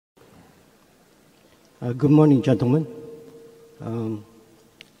Good morning, gentlemen. My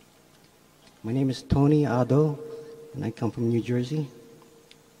name is Tony Ado, and I come from New Jersey.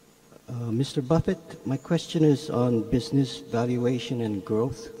 Mr. Buffett, my question is on business valuation and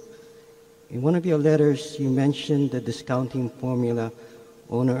growth. In one of your letters, you mentioned the discounting formula,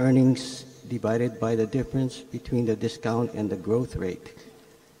 owner earnings divided by the difference between the discount and the growth rate.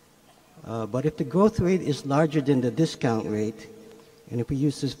 But if the growth rate is larger than the discount rate, and if we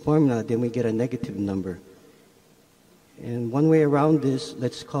use this formula, then we get a negative number. And one way around this,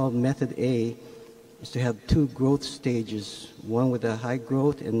 let's call method A, is to have two growth stages, one with a high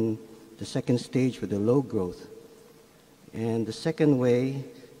growth and the second stage with a low growth. And the second way,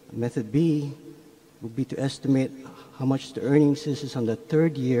 method B, would be to estimate how much the earnings is on the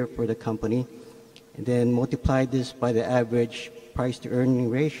third year for the company, and then multiply this by the average price to earning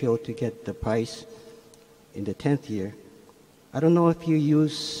ratio to get the price in the 10th year. I don't know if you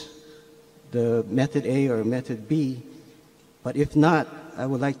use the method A or method B, but if not, I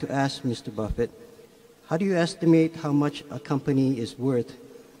would like to ask Mr. Buffett, how do you estimate how much a company is worth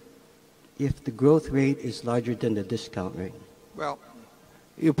if the growth rate is larger than the discount rate? Well,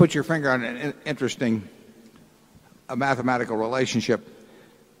 you put your finger on an interesting mathematical relationship,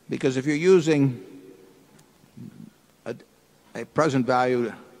 because if you're using a present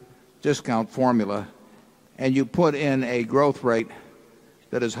value discount formula and you put in a growth rate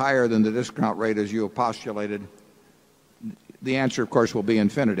that is higher than the discount rate as you have postulated, the answer, of course, will be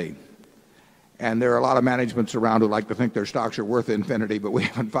infinity. And there are a lot of managements around who like to think their stocks are worth infinity, but we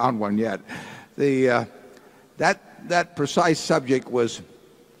haven't found one yet. That precise subject was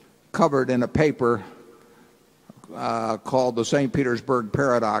covered in a paper called the St. Petersburg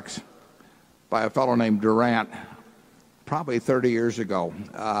Paradox by a fellow named Durant, probably 30 years ago.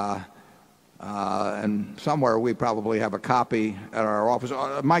 And somewhere we probably have a copy at our office.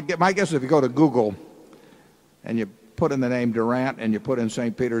 My guess is if you go to Google and you put in the name Durant and you put in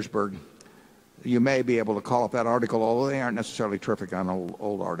St. Petersburg, you may be able to call up that article, although they aren't necessarily terrific on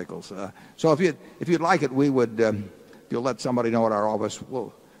old articles. So if you'd like it, we would, if you'll let somebody know at our office,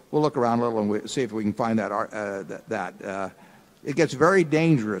 we'll look around a little and see if we can find that. It gets very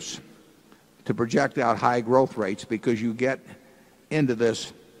dangerous to project out high growth rates because you get into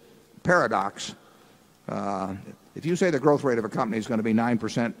this paradox. If you say the growth rate of a company is going to be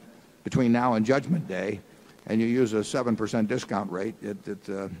 9% between now and Judgment Day, and you use a 7% discount rate,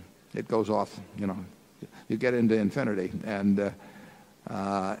 it goes off, you get into infinity. And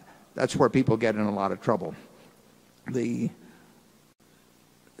that's where people get in a lot of trouble. The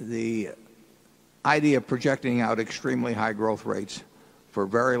idea of projecting out extremely high growth rates for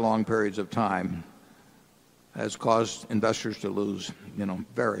very long periods of time has caused investors to lose,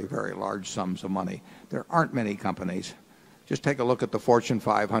 very, very large sums of money. There aren't many companies. Just take a look at the Fortune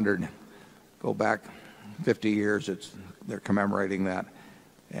 500. Go back 50 years, they're commemorating that.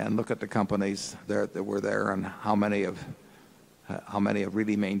 And look at the companies that were there and how many have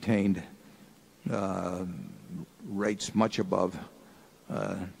really maintained rates much above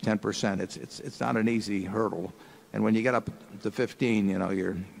 10%. It's not an easy hurdle. And when you get up to 15,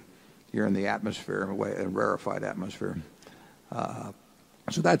 you're in the atmosphere, a rarefied atmosphere.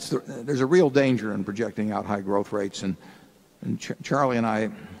 So there's a real danger in projecting out high growth rates. And Charlie and I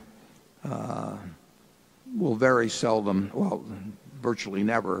will very seldom, well, virtually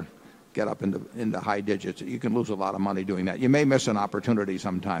never get up into high digits. You can lose a lot of money doing that. You may miss an opportunity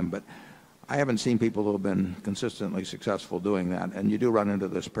sometime, but I haven't seen people who have been consistently successful doing that. And you do run into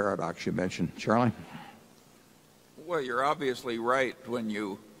this paradox you mentioned. Charlie? Well, you're obviously right when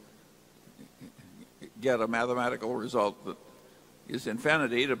you get a mathematical result that is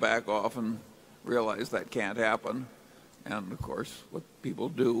infinity to back off and realize that can't happen. And of course, what people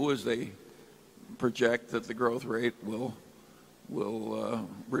do is they project that the growth rate will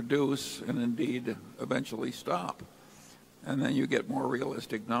reduce and indeed eventually stop. And then you get more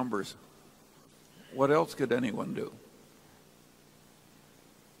realistic numbers. What else could anyone do?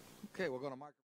 Okay, we'll go to Mark.